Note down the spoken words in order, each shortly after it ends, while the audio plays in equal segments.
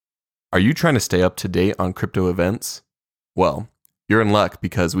Are you trying to stay up to date on crypto events? Well, you're in luck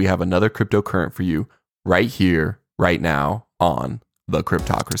because we have another cryptocurrent for you right here, right now on The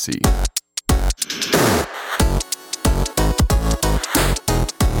Cryptocracy.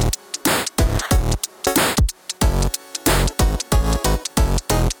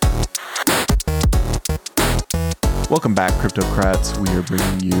 Welcome back, Cryptocrats. We are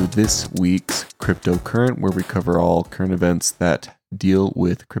bringing you this week's Cryptocurrent, where we cover all current events that deal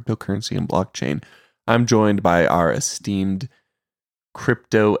with cryptocurrency and blockchain. I'm joined by our esteemed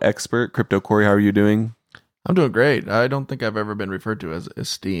crypto expert, Crypto Corey. How are you doing? I'm doing great. I don't think I've ever been referred to as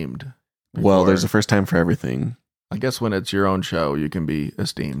esteemed before. Well, there's a first time for everything. I guess when it's your own show, you can be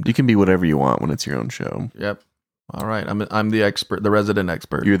esteemed. You can be whatever you want when it's your own show. Yep. All right. I'm the expert, the resident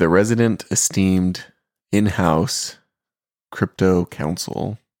expert. You're the resident, esteemed, in-house crypto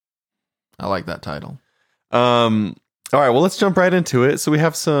counsel. I like that title. All right, well, let's jump right into it. So we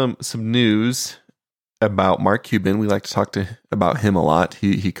have some news about Mark Cuban. We like to talk about him a lot.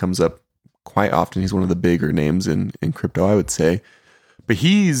 He comes up quite often. He's one of the bigger names in crypto, I would say. But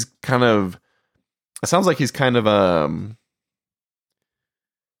he's kind of, it sounds like he's kind of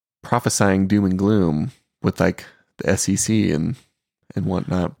prophesying doom and gloom with like the SEC and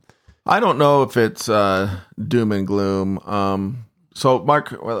whatnot. I don't know if it's doom and gloom. So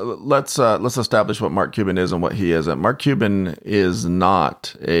Mark, let's establish what Mark Cuban is and what he isn't. Mark Cuban is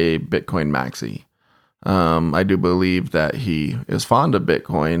not a Bitcoin maxi. I do believe that he is fond of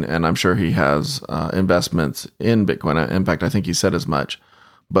Bitcoin, and I'm sure he has investments in Bitcoin. In fact, I think he said as much.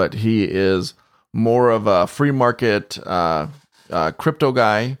 But he is more of a free market crypto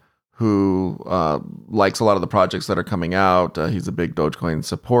guy who likes a lot of the projects that are coming out. He's a big Dogecoin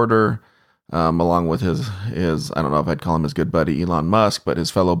supporter. Along with his, I don't know if I'd call him his good buddy Elon Musk, but his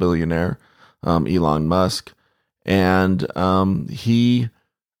fellow billionaire, Elon Musk. And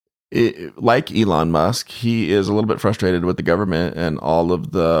like Elon Musk, he is a little bit frustrated with the government and all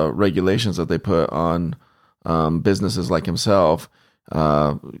of the regulations that they put on businesses like himself.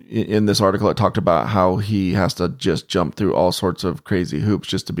 In this article, it talked about how he has to just jump through all sorts of crazy hoops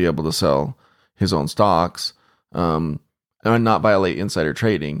just to be able to sell his own stocks and not violate insider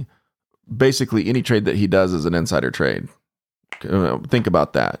trading. Basically, any trade that he does is an insider trade. Think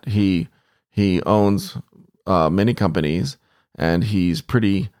about that. He owns many companies, and he's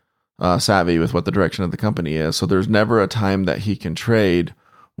pretty savvy with what the direction of the company is. So there's never a time that he can trade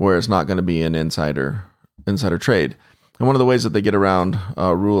where it's not going to be an insider trade. And one of the ways that they get around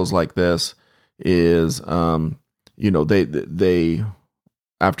rules like this is, they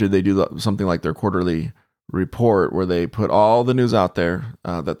after they do something like their quarterly report where they put all the news out there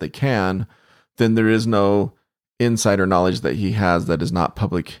that they can, then there is no insider knowledge that he has that is not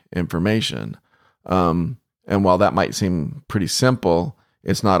public information. And while that might seem pretty simple,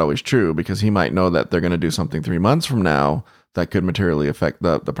 it's not always true, because he might know that they're going to do something 3 months from now that could materially affect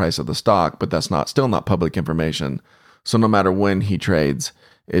the price of the stock, but that's still not public information. So no matter when he trades,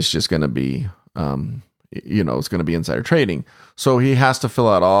 it's just going to be, it's going to be insider trading. So he has to fill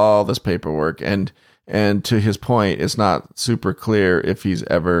out all this paperwork, and to his point, it's not super clear if he's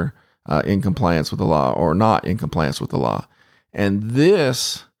ever in compliance with the law or not in compliance with the law. And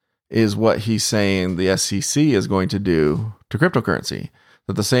this is what he's saying the SEC is going to do to cryptocurrency.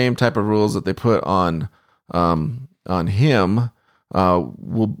 That the same type of rules that they put on him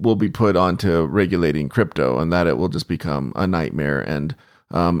will be put onto regulating crypto, and that it will just become a nightmare. And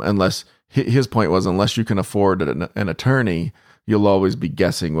unless his point was, unless you can afford an attorney, you'll always be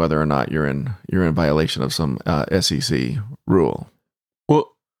guessing whether or not you're in violation of some SEC rule.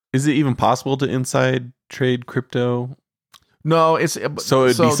 Well, is it even possible to inside trade crypto? No, it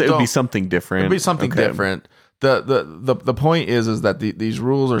would be something different. It'd be something different. The point is that these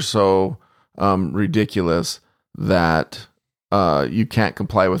rules are so ridiculous that you can't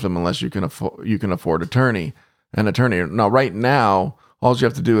comply with them unless you can afford an attorney. Now, right now, all you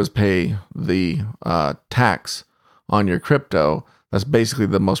have to do is pay the tax on your crypto. That's basically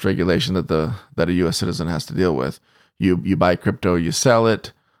the most regulation that a U.S. citizen has to deal with. You buy crypto, you sell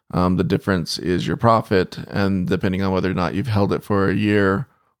it. The difference is your profit, and depending on whether or not you've held it for a year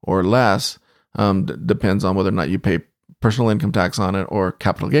or less, depends on whether or not you pay personal income tax on it or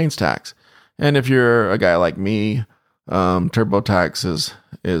capital gains tax. And if you're a guy like me, TurboTax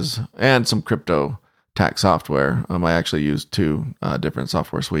is and some crypto tax software. I actually use two different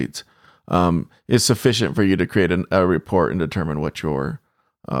software suites. Is sufficient for you to create a report and determine what your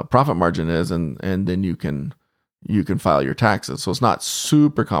profit margin is, and then you can file your taxes. So it's not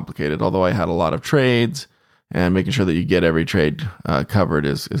super complicated, although I had a lot of trades, and making sure that you get every trade covered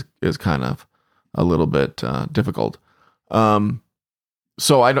is kind of a little bit difficult.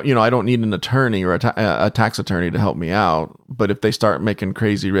 So I don't need an attorney or a tax attorney to help me out. But if they start making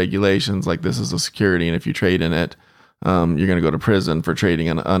crazy regulations like this is a security, and if you trade in it, you're going to go to prison for trading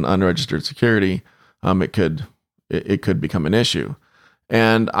an unregistered security. It could become an issue.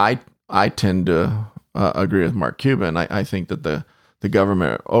 And I tend to agree with Mark Cuban. I think that the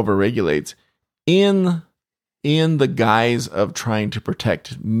government overregulates in the guise of trying to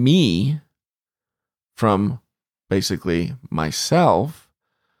protect me from basically myself.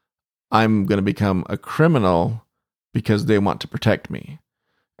 I'm going to become a criminal because they want to protect me.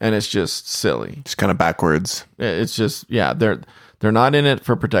 And it's just silly. It's kind of backwards. It's just, yeah, they're not in it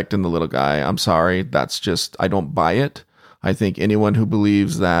for protecting the little guy. I'm sorry. That's just, I don't buy it. I think anyone who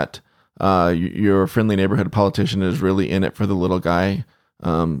believes that your friendly neighborhood politician is really in it for the little guy,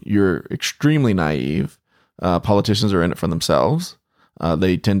 you're extremely naive. Politicians are in it for themselves.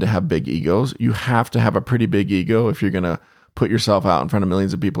 They tend to have big egos. You have to have a pretty big ego if you're going to put yourself out in front of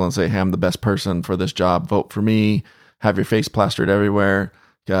millions of people and say, hey, I'm the best person for this job. Vote for me. Have your face plastered everywhere.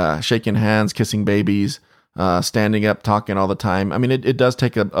 Shaking hands, kissing babies, standing up, talking all the time. I mean, it does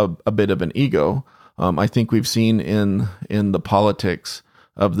take a bit of an ego. I think we've seen in the politics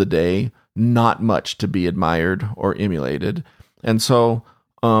of the day not much to be admired or emulated. And so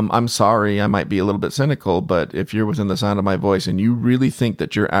I'm sorry, I might be a little bit cynical, but if you're within the sound of my voice and you really think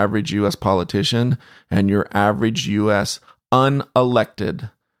that your average U.S. politician and your average U.S.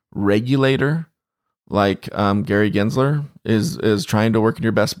 unelected regulator like Gary Gensler is trying to work in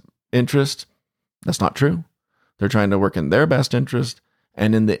your best interest, that's not true. They're trying to work in their best interest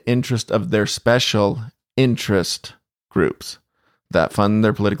and in the interest of their special interest groups that fund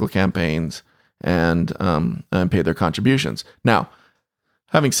their political campaigns and pay their contributions. Now,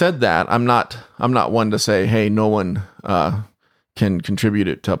 having said that, I'm not one to say, hey, no one can contribute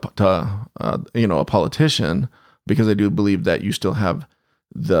it to a politician, because I do believe that you still have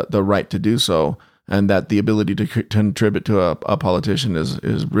the right to do so, and that the ability to contribute to a politician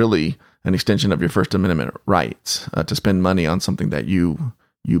is really an extension of your First Amendment rights to spend money on something that you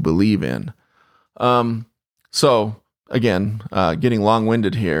believe in. So again, getting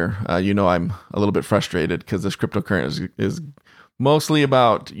long-winded here, I'm a little bit frustrated because this cryptocurrency is mostly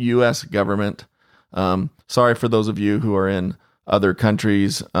about U.S. government. Sorry for those of you who are in other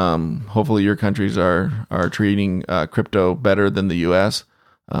countries. Hopefully your countries are treating crypto better than the U.S.,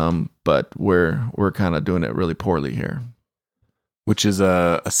 but we're kind of doing it really poorly here. Which is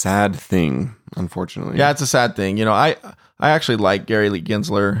a sad thing, unfortunately. Yeah, it's a sad thing. I actually like Gary Lee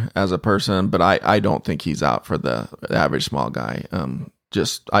Gensler as a person, but I don't think he's out for the average small guy.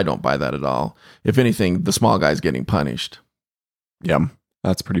 I don't buy that at all. If anything, the small guy's getting punished. Yeah,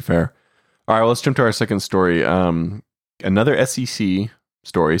 that's pretty fair. All right, well, let's jump to our second story. Another SEC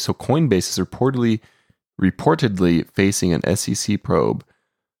story. So Coinbase is reportedly facing an SEC probe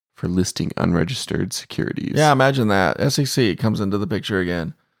for listing unregistered securities. Yeah, imagine that. SEC comes into the picture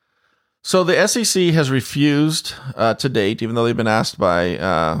again. So the SEC has refused to date, even though they've been asked by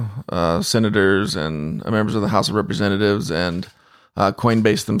senators and members of the House of Representatives and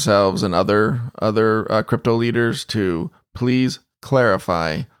Coinbase themselves and other crypto leaders to please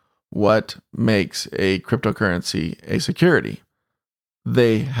clarify what makes a cryptocurrency a security.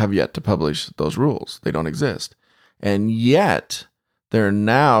 They have yet to publish those rules. They don't exist. And yet they're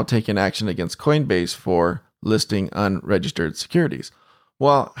now taking action against Coinbase for listing unregistered securities.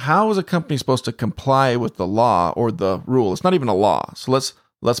 Well, how is a company supposed to comply with the law or the rule? It's not even a law. So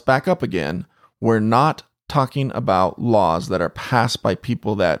let's back up again. We're not talking about laws that are passed by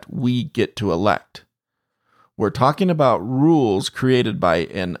people that we get to elect. We're talking about rules created by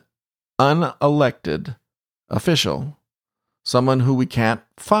an unelected official, someone who we can't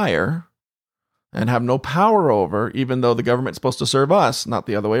fire and have no power over, even though the government's supposed to serve us, not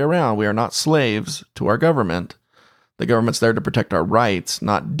the other way around. We are not slaves to our government. The government's there to protect our rights,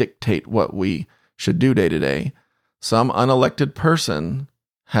 not dictate what we should do day to day. Some unelected person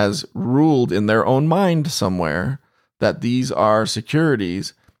has ruled in their own mind somewhere that these are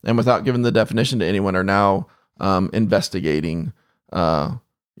securities, and without giving the definition to anyone, are now investigating,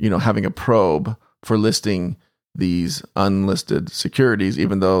 having a probe for listing these unlisted securities,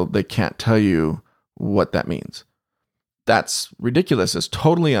 even though they can't tell you what that means. That's ridiculous. It's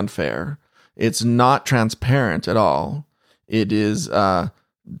totally unfair. It's not transparent at all. It is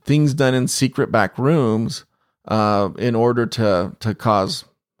things done in secret back rooms in order to cause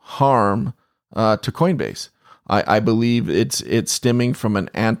harm to Coinbase. I believe it's stemming from an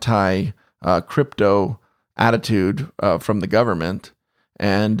anti-crypto attitude from the government.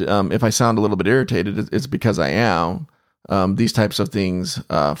 And if I sound a little bit irritated, it's because I am. These types of things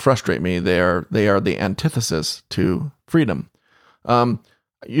frustrate me. They are the antithesis to freedom.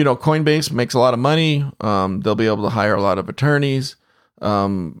 Coinbase makes a lot of money. They'll be able to hire a lot of attorneys.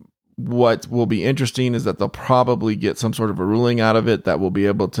 What will be interesting is that they'll probably get some sort of a ruling out of it that will be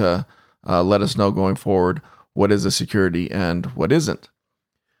able to let us know going forward what is a security and what isn't.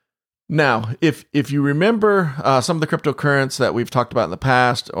 Now, if you remember some of the cryptocurrencies that we've talked about in the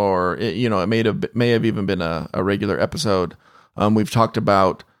past, or it may have even been a regular episode, we've talked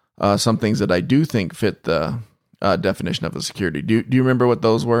about some things that I do think fit the definition of a security. Do you remember what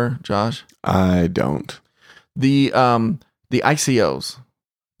those were, Josh? I don't. The ICOs,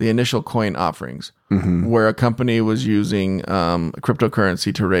 the initial coin offerings, where a company was using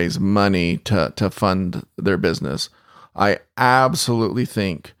cryptocurrency to raise money to fund their business. I absolutely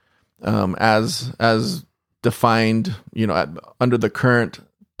think, as defined, under the current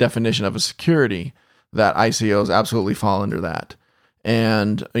definition of a security, that ICOs absolutely fall under that.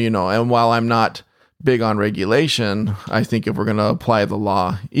 And while I'm not big on regulation, I think if we're going to apply the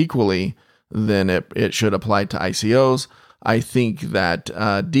law equally, then it should apply to ICOs. I think that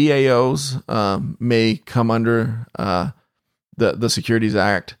DAOs may come under the Securities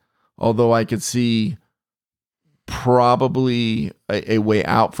Act, although I could see probably a way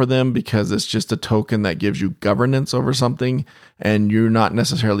out for them, because it's just a token that gives you governance over something, and you're not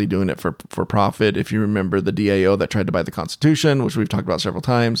necessarily doing it for profit. If you remember the DAO that tried to buy the Constitution, which we've talked about several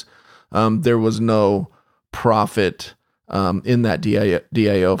times, there was no profit in that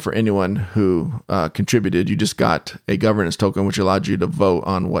DAO for anyone who contributed. You just got a governance token, which allowed you to vote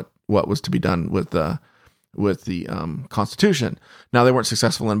on what was to be done with the Constitution. Now, they weren't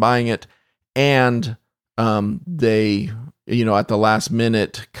successful in buying it, and they, at the last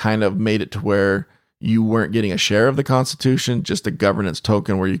minute kind of made it to where you weren't getting a share of the Constitution, just a governance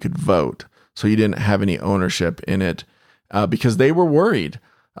token where you could vote. So you didn't have any ownership in it, because they were worried,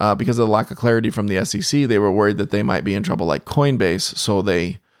 because of the lack of clarity from the SEC, they were worried that they might be in trouble like Coinbase. So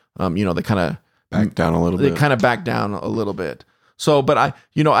they, they kind of backed down a little bit. They kind of backed down a little bit. So, but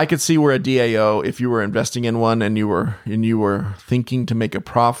I could see where a DAO, if you were investing in one and you were thinking to make a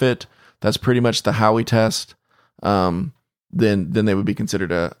profit, that's pretty much the Howey test. Then they would be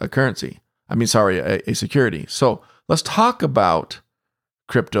considered a currency. A security. So let's talk about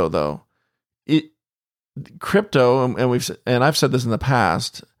crypto, though. Crypto, and I've said this in the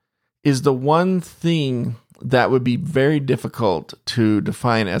past, is the one thing that would be very difficult to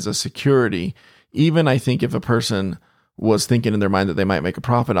define as a security. Even I think if a person was thinking in their mind that they might make a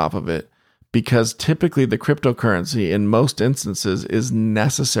profit off of it, because typically the cryptocurrency in most instances is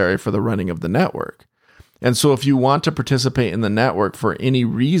necessary for the running of the network. And so if you want to participate in the network for any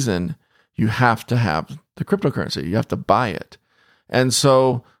reason, you have to have the cryptocurrency. You have to buy it. And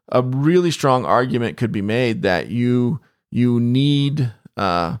so a really strong argument could be made that you need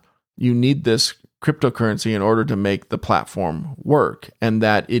this cryptocurrency in order to make the platform work, and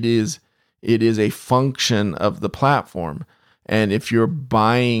that it is a function of the platform. And if you're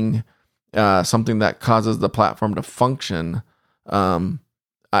buying something that causes the platform to function,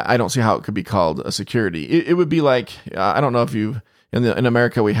 I don't see how it could be called a security. It would be like, I don't know if in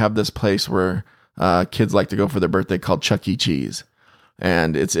America we have this place where kids like to go for their birthday called Chuck E. Cheese,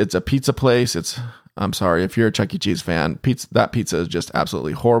 and it's a pizza place. I'm sorry if you're a Chuck E. Cheese fan. That pizza is just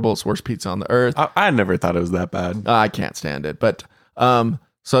absolutely horrible. It's the worst pizza on the earth. I never thought it was that bad. I can't stand it, but.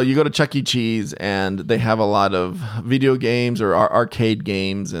 So you go to Chuck E. Cheese and they have a lot of video games or arcade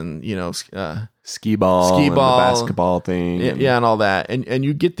games, and skee ball, and the basketball thing, and all that. And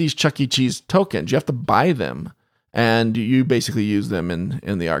you get these Chuck E. Cheese tokens. You have to buy them, and you basically use them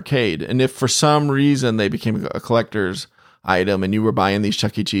in the arcade. And if for some reason they became a collector's item, and you were buying these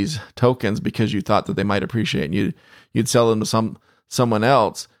Chuck E. Cheese tokens because you thought that they might appreciate, and you'd sell them to someone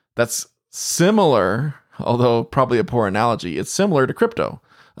else, that's similar, although probably a poor analogy. It's similar to crypto.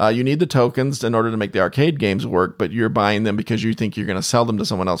 You need the tokens in order to make the arcade games work, but you're buying them because you think you're going to sell them to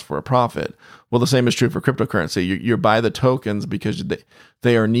someone else for a profit. Well, the same is true for cryptocurrency. You buy the tokens because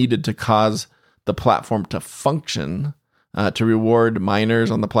they are needed to cause the platform to function, to reward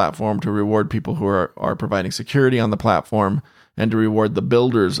miners on the platform, to reward people who are providing security on the platform, and to reward the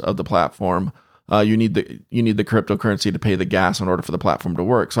builders of the platform. You need the cryptocurrency to pay the gas in order for the platform to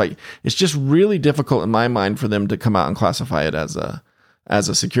work. So it's just really difficult in my mind for them to come out and classify it as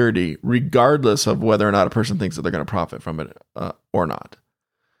a security, regardless of whether or not a person thinks that they're going to profit from it or not.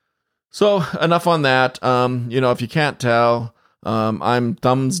 So enough on that. If you can't tell, I'm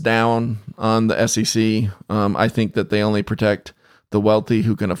thumbs down on the SEC. I think that they only protect the wealthy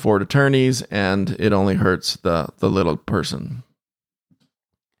who can afford attorneys, and it only hurts the little person.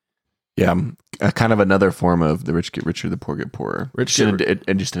 Yeah, kind of another form of the rich get richer, the poor get poorer. Rich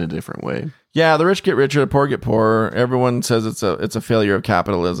and just in a different way. Yeah, the rich get richer, the poor get poorer. Everyone says it's a failure of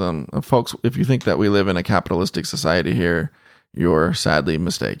capitalism. Folks, if you think that we live in a capitalistic society here, you're sadly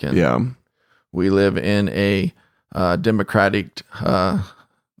mistaken. Yeah. We live in a democratic,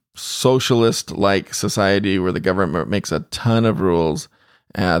 socialist-like society where the government makes a ton of rules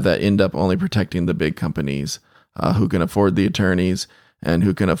that end up only protecting the big companies who can afford the attorneys and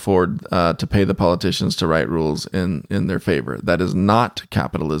who can afford to pay the politicians to write rules in their favor. That is not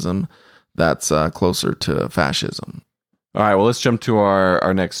capitalism. That's closer to fascism. All right, well, let's jump to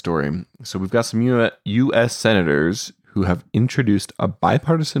our next story. So we've got some U.S. senators who have introduced a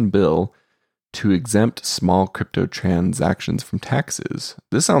bipartisan bill to exempt small crypto transactions from taxes.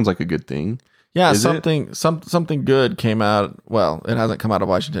 This sounds like a good thing. Yeah, something good came out. Well, it hasn't come out of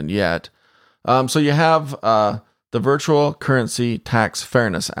Washington yet. So you have the Virtual Currency Tax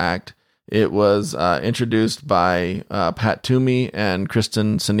Fairness Act. It was introduced by Pat Toomey and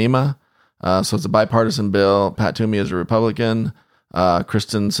Kristen Sinema. So it's a bipartisan bill. Pat Toomey is a Republican.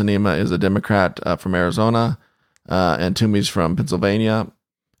 Kristen Sinema is a Democrat from Arizona. And Toomey's from Pennsylvania.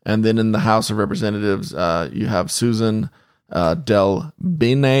 And then in the House of Representatives, you have Susan Del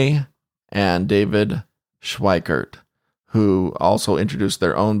Bene and David Schweikert, who also introduced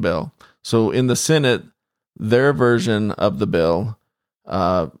their own bill. So in the Senate, their version of the bill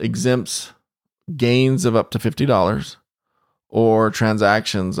exempts gains of up to $50 or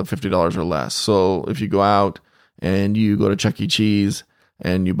transactions of $50 or less. So if you go out and you go to Chuck E. Cheese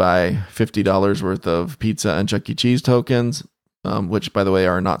and you buy $50 worth of pizza and Chuck E. Cheese tokens, which, by the way,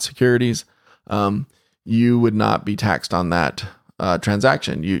 are not securities, you would not be taxed on that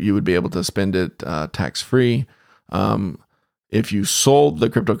transaction. You would be able to spend it tax-free. If you sold the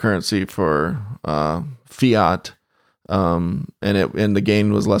cryptocurrency for fiat and the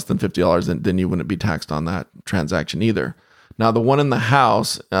gain was less than $50, then you wouldn't be taxed on that transaction either. Now, the one in the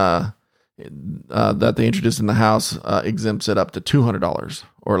House that they introduced in the House exempts it up to $200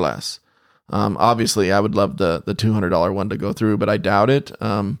 or less. Obviously, I would love the $200 one to go through, but I doubt it.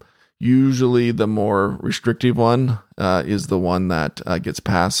 Usually, the more restrictive one is the one that gets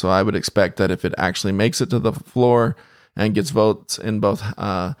passed. So I would expect that if it actually makes it to the floor and gets votes in both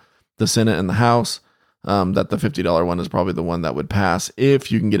the Senate and the House, that the $50 one is probably the one that would pass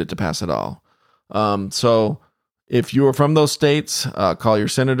if you can get it to pass at all. So if you are from those states, call your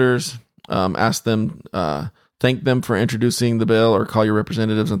senators, ask them, thank them for introducing the bill, or call your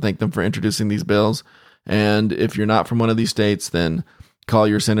representatives and thank them for introducing these bills. And if you're not from one of these states, then call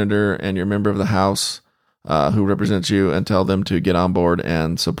your senator and your member of the House who represents you and tell them to get on board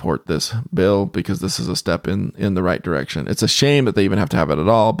and support this bill, because this is a step in the right direction. It's a shame that they even have to have it at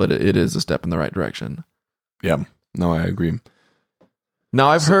all, but it is a step in the right direction. Yeah, no, I agree. Now,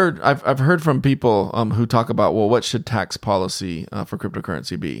 I've heard from people who talk about, well, what should tax policy for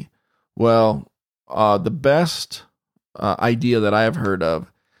cryptocurrency be? Well, the best idea that I have heard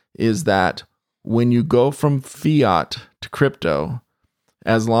of is that when you go from fiat to crypto,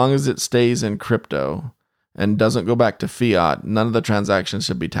 as long as it stays in crypto and doesn't go back to fiat, none of the transactions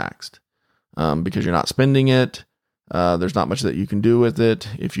should be taxed because you're not spending it. There's not much that you can do with it.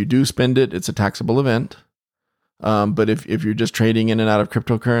 If you do spend it, it's a taxable event. But if you're just trading in and out of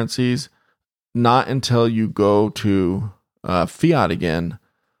cryptocurrencies, not until you go to fiat again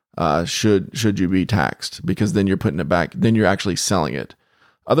should you be taxed, because then you're putting it back. Then you're actually selling it.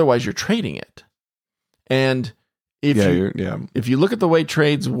 Otherwise, you're trading it. And if you look at the way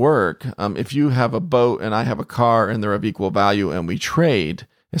trades work, if you have a boat and I have a car and they're of equal value and we trade,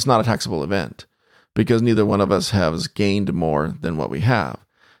 it's not a taxable event because neither one of us has gained more than what we have.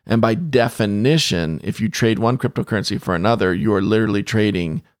 And by definition, if you trade one cryptocurrency for another, you are literally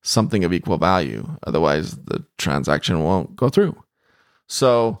trading something of equal value. Otherwise, the transaction won't go through.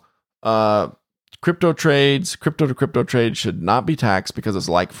 So, crypto to crypto trade should not be taxed because it's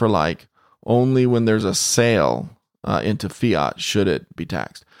like for like. Only when there's a sale into fiat should it be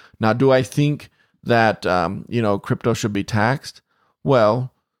taxed. Now, do I think that crypto should be taxed?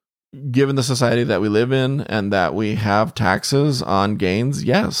 Well, given the society that we live in and that we have taxes on gains,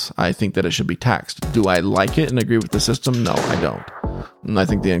 yes, I think that it should be taxed. Do I like it and agree with the system? No, I don't. And I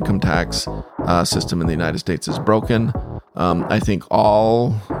think the income tax system in the United States is broken. I think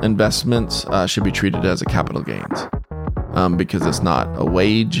all investments should be treated as a capital gains because it's not a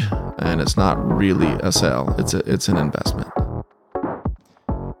wage and it's not really a sale. It's an investment.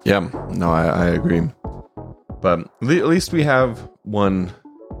 Yeah, no, I agree. But at least we have one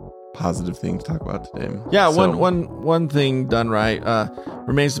positive thing to talk about today. Yeah, so, one thing done right.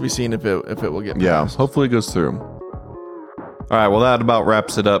 Remains to be seen if it will get passed. Yeah, hopefully it goes through. All right, well, that about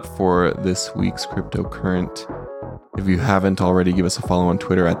wraps it up for this week's Crypto Current. If you haven't already, give us a follow on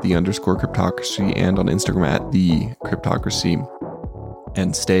Twitter at @_Cryptocracy and on Instagram @TheCryptocracy.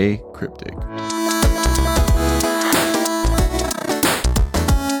 And stay cryptic.